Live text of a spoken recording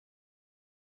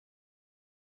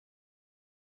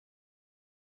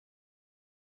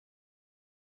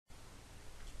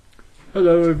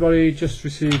Hello everybody, just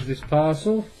received this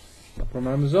parcel from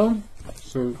Amazon,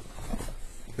 so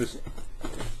just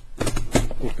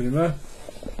open him up,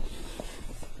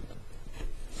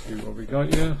 see what we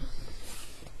got here.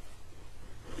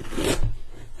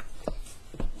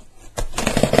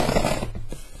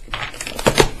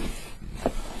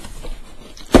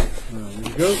 There we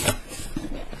go.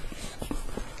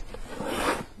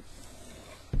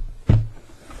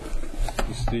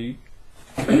 It's the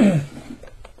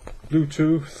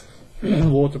Bluetooth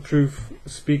waterproof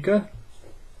speaker,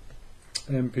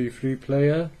 MP3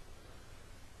 player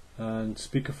and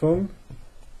speakerphone.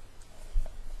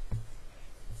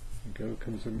 There you go,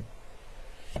 comes in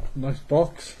a nice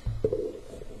box,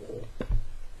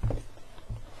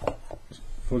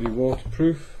 fully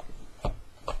waterproof.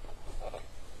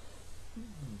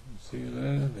 See you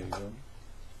there, there you go.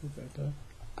 Better.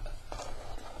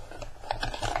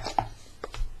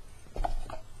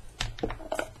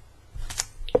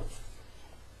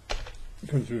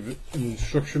 Comes with an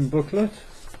instruction booklet.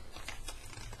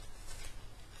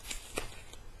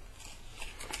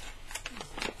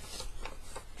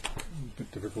 A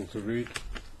bit difficult to read.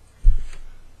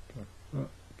 Oh,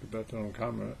 get better on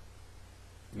camera.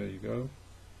 There you go.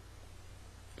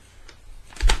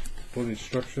 Full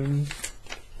instructions.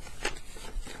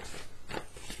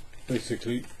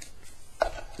 Basically,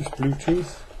 it's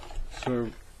Bluetooth. So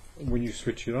when you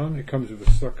switch it on, it comes with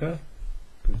a sucker.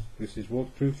 This is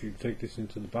waterproof. You can take this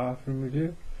into the bathroom with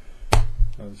you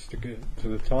and stick it to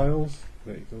the tiles.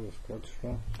 There you go, it's quite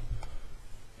strong.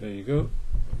 There you go.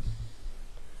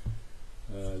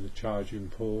 The charging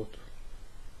port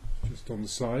just on the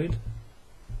side.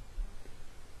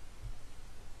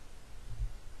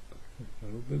 A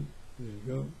little bit. There you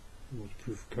go.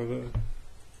 Waterproof cover.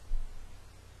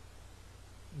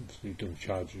 So you don't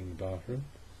charge it in the bathroom.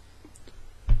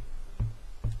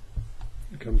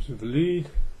 It comes with a lead,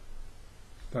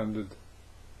 standard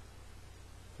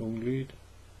phone lead.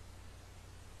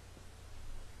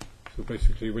 So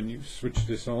basically when you switch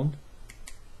this on,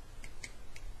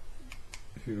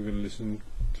 if you were going to listen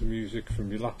to music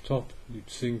from your laptop, you'd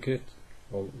sync it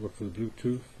or look for the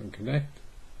Bluetooth and connect,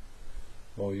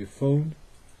 or your phone.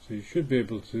 So you should be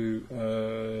able to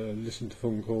listen to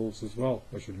phone calls as well,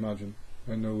 I should imagine.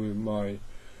 I know with my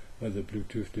other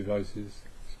Bluetooth devices,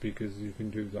 speakers, you can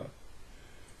do that.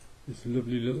 It's a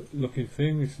lovely looking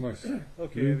thing. It's nice.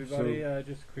 Okay, blue, everybody, so,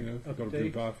 just a quick if you've got a blue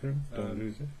update. bathroom, don't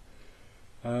lose it.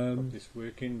 Got this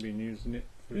working, been using it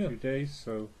for a few days,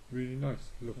 so really nice.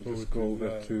 Look I'll forward just to go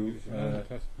over to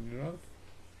testing it out.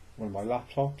 one of my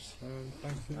laptops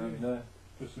Thanks and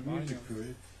for some music for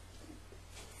you.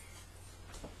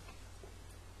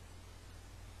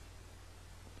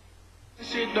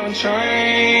 Shit don't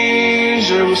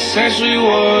change. Ever since we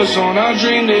was on, I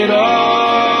dreamed it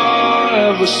all.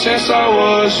 Ever since I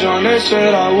was young, they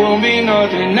said I won't be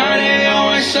nothing. Now they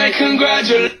always say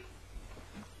congratulations.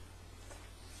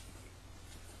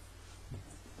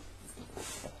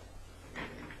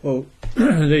 Well,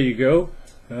 there you go.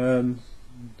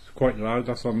 It's quite loud.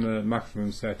 That's on the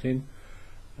maximum setting.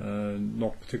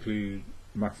 Not particularly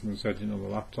maximum setting on the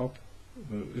laptop,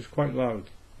 but it's quite loud,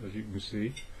 as you can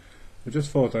see. I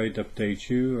just thought I'd update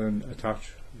you and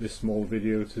attach this small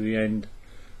video to the end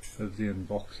of the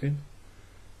unboxing.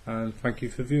 And thank you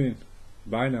for viewing.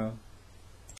 Bye now.